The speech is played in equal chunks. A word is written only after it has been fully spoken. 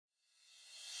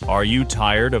Are you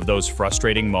tired of those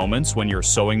frustrating moments when your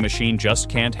sewing machine just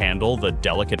can't handle the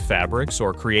delicate fabrics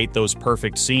or create those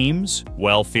perfect seams?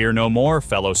 Well, fear no more,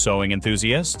 fellow sewing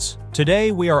enthusiasts.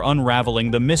 Today, we are unraveling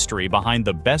the mystery behind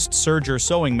the best Serger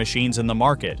sewing machines in the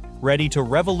market, ready to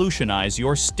revolutionize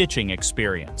your stitching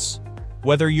experience.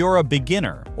 Whether you're a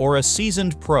beginner or a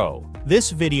seasoned pro, this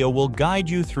video will guide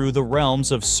you through the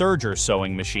realms of Serger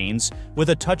sewing machines with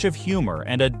a touch of humor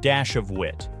and a dash of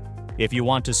wit. If you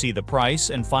want to see the price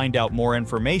and find out more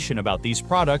information about these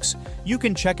products, you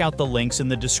can check out the links in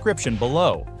the description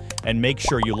below. And make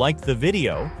sure you like the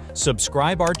video,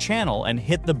 subscribe our channel, and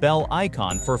hit the bell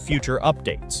icon for future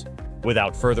updates.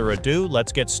 Without further ado,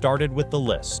 let's get started with the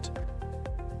list.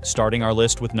 Starting our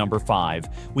list with number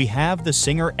 5, we have the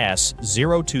Singer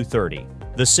S0230.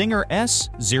 The Singer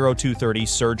S0230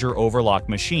 Serger Overlock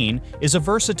machine is a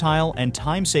versatile and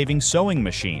time-saving sewing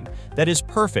machine that is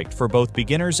perfect for both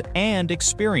beginners and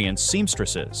experienced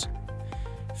seamstresses.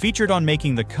 Featured on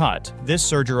Making the Cut, this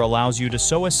serger allows you to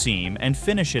sew a seam and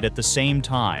finish it at the same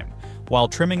time, while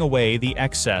trimming away the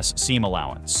excess seam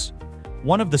allowance.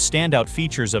 One of the standout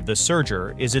features of this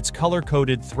serger is its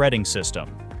color-coded threading system,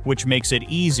 which makes it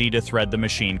easy to thread the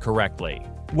machine correctly.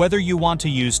 Whether you want to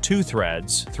use 2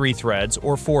 threads, 3 threads,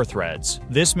 or 4 threads,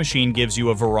 this machine gives you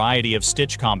a variety of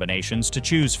stitch combinations to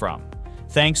choose from.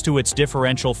 Thanks to its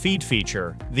differential feed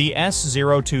feature, the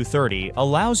S0230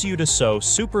 allows you to sew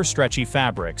super stretchy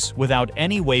fabrics without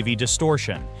any wavy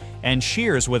distortion and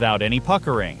shears without any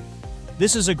puckering.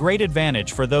 This is a great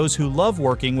advantage for those who love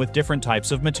working with different types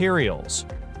of materials.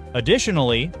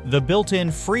 Additionally, the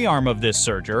built-in free arm of this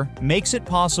serger makes it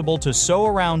possible to sew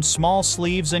around small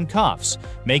sleeves and cuffs,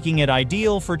 making it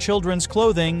ideal for children's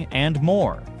clothing and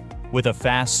more. With a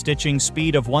fast stitching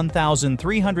speed of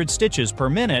 1,300 stitches per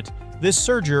minute, this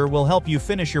serger will help you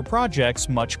finish your projects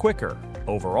much quicker.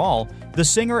 Overall, the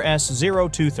Singer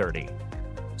S0230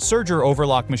 Serger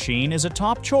Overlock machine is a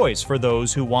top choice for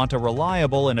those who want a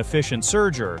reliable and efficient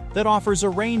serger that offers a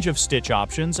range of stitch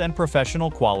options and professional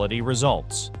quality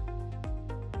results.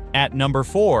 At number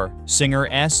 4, Singer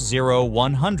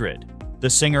S0100. The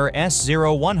Singer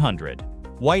S0100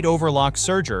 White Overlock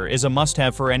Serger is a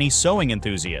must-have for any sewing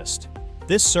enthusiast.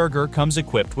 This serger comes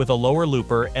equipped with a lower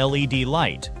looper LED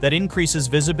light that increases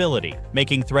visibility,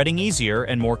 making threading easier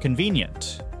and more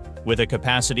convenient. With a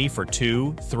capacity for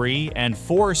 2, 3, and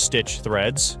 4 stitch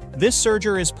threads, this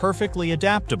serger is perfectly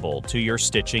adaptable to your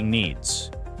stitching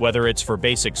needs, whether it's for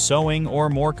basic sewing or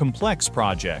more complex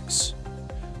projects.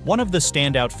 One of the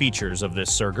standout features of this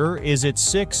serger is its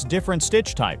 6 different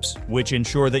stitch types, which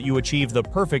ensure that you achieve the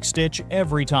perfect stitch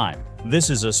every time. This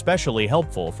is especially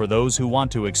helpful for those who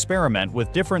want to experiment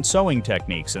with different sewing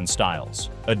techniques and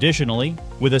styles. Additionally,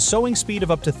 with a sewing speed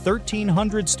of up to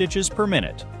 1,300 stitches per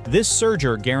minute, this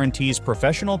serger guarantees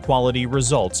professional quality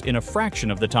results in a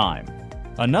fraction of the time.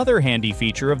 Another handy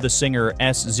feature of the Singer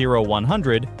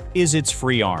S0100 is its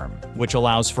free arm, which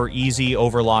allows for easy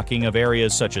overlocking of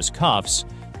areas such as cuffs,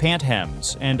 pant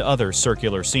hems, and other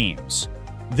circular seams.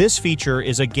 This feature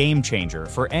is a game changer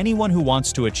for anyone who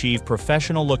wants to achieve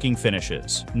professional-looking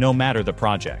finishes, no matter the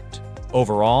project.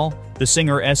 Overall, the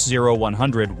Singer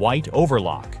S0100 White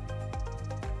Overlock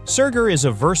Serger is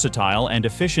a versatile and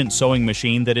efficient sewing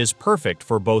machine that is perfect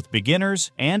for both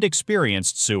beginners and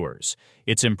experienced sewers.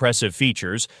 Its impressive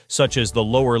features, such as the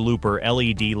lower looper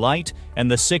LED light and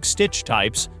the 6 stitch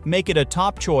types, make it a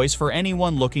top choice for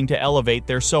anyone looking to elevate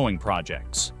their sewing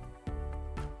projects.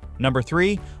 Number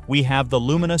 3, we have the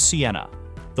Lumina Sienna.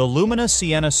 The Lumina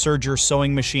Sienna Serger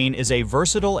sewing machine is a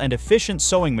versatile and efficient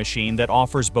sewing machine that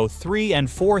offers both 3 and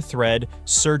 4 thread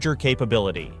serger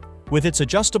capability. With its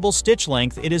adjustable stitch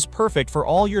length, it is perfect for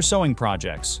all your sewing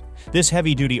projects. This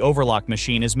heavy-duty overlock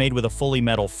machine is made with a fully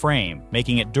metal frame,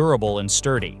 making it durable and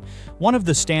sturdy. One of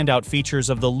the standout features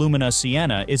of the Lumina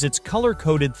Sienna is its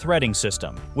color-coded threading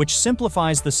system, which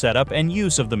simplifies the setup and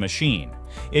use of the machine.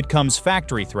 It comes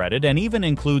factory-threaded and even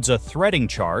includes a threading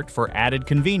chart for added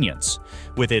convenience.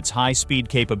 With its high-speed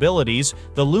capabilities,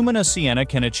 the Lumina Sienna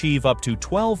can achieve up to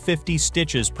 1,250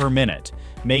 stitches per minute,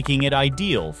 making it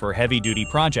ideal for heavy-duty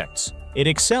projects. It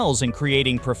excels in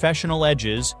creating professional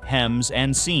edges, hems,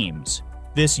 and seams.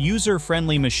 This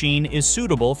user-friendly machine is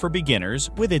suitable for beginners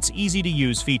with its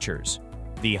easy-to-use features.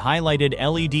 The highlighted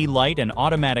LED light and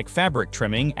automatic fabric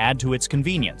trimming add to its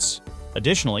convenience.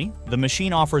 Additionally, the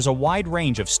machine offers a wide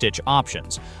range of stitch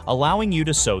options, allowing you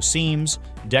to sew seams,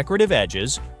 decorative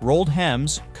edges, rolled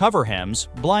hems, cover hems,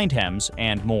 blind hems,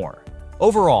 and more.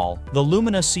 Overall, the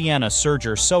Lumina Sienna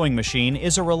Serger sewing machine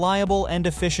is a reliable and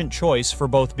efficient choice for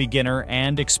both beginner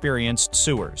and experienced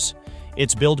sewers.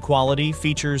 Its build quality,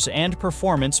 features, and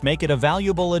performance make it a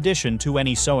valuable addition to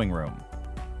any sewing room.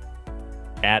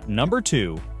 At number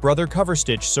 2, Brother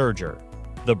Coverstitch Serger.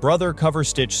 The Brother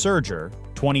Coverstitch Serger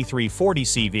 2340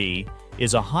 CV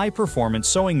is a high-performance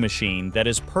sewing machine that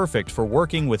is perfect for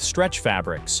working with stretch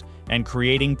fabrics and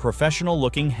creating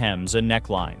professional-looking hems and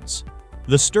necklines.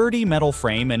 The sturdy metal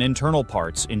frame and internal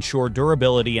parts ensure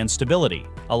durability and stability,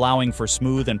 allowing for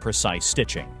smooth and precise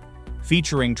stitching.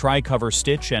 Featuring tri-cover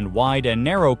stitch and wide and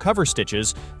narrow cover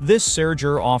stitches, this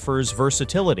serger offers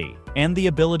versatility and the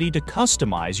ability to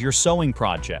customize your sewing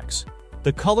projects.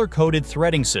 The color-coded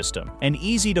threading system and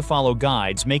easy-to-follow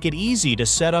guides make it easy to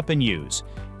set up and use,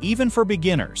 even for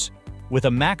beginners. With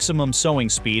a maximum sewing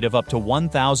speed of up to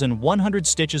 1,100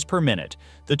 stitches per minute,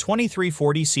 the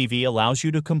 2340 CV allows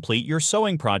you to complete your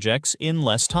sewing projects in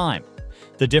less time.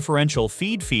 The differential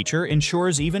feed feature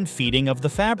ensures even feeding of the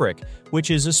fabric, which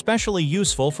is especially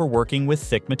useful for working with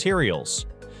thick materials.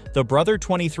 The Brother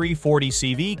 2340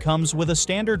 CV comes with a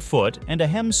standard foot and a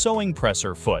hem sewing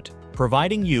presser foot,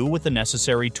 providing you with the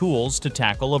necessary tools to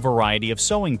tackle a variety of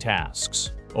sewing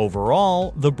tasks.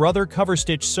 Overall, the Brother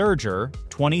Coverstitch Serger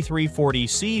 2340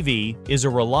 CV is a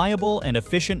reliable and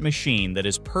efficient machine that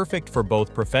is perfect for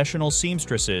both professional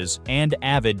seamstresses and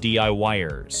avid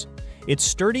DIYers. Its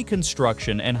sturdy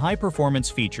construction and high-performance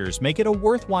features make it a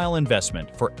worthwhile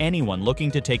investment for anyone looking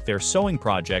to take their sewing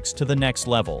projects to the next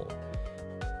level.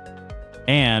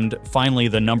 And finally,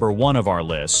 the number 1 of our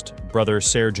list, Brother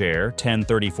Serger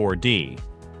 1034D.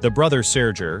 The Brother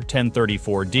Serger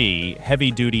 1034D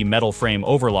heavy-duty metal frame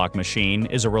overlock machine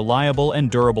is a reliable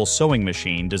and durable sewing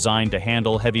machine designed to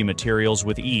handle heavy materials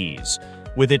with ease.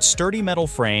 With its sturdy metal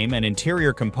frame and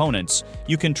interior components,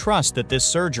 you can trust that this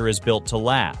serger is built to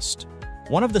last.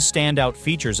 One of the standout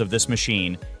features of this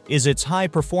machine is its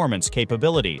high-performance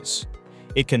capabilities.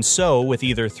 It can sew with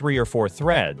either 3 or 4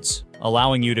 threads,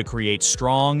 allowing you to create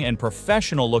strong and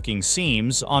professional-looking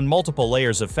seams on multiple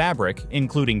layers of fabric,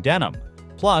 including denim.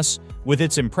 Plus, with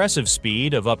its impressive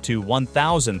speed of up to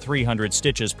 1,300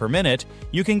 stitches per minute,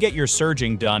 you can get your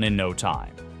serging done in no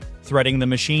time. Threading the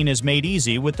machine is made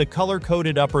easy with the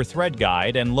color-coded upper thread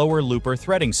guide and lower looper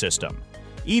threading system.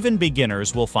 Even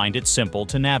beginners will find it simple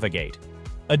to navigate.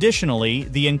 Additionally,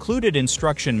 the included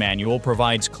instruction manual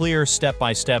provides clear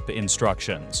step-by-step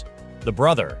instructions. The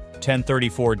Brother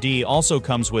 1034D also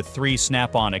comes with 3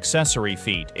 snap-on accessory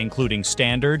feet, including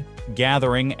standard,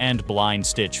 gathering, and blind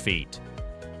stitch feet.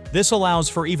 This allows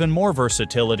for even more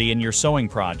versatility in your sewing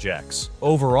projects.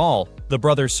 Overall, the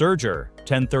Brother Serger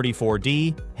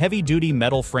 1034D heavy-duty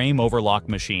metal frame overlock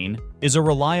machine is a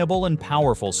reliable and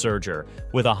powerful serger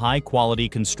with a high-quality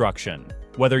construction.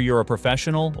 Whether you're a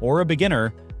professional or a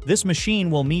beginner, this machine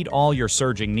will meet all your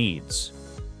serging needs.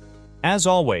 As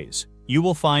always, you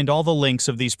will find all the links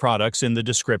of these products in the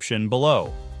description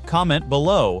below. Comment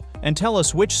below and tell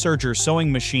us which serger sewing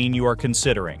machine you are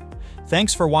considering.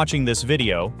 Thanks for watching this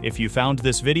video. If you found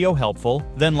this video helpful,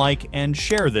 then like and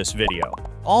share this video.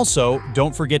 Also,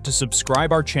 don't forget to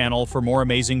subscribe our channel for more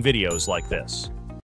amazing videos like this.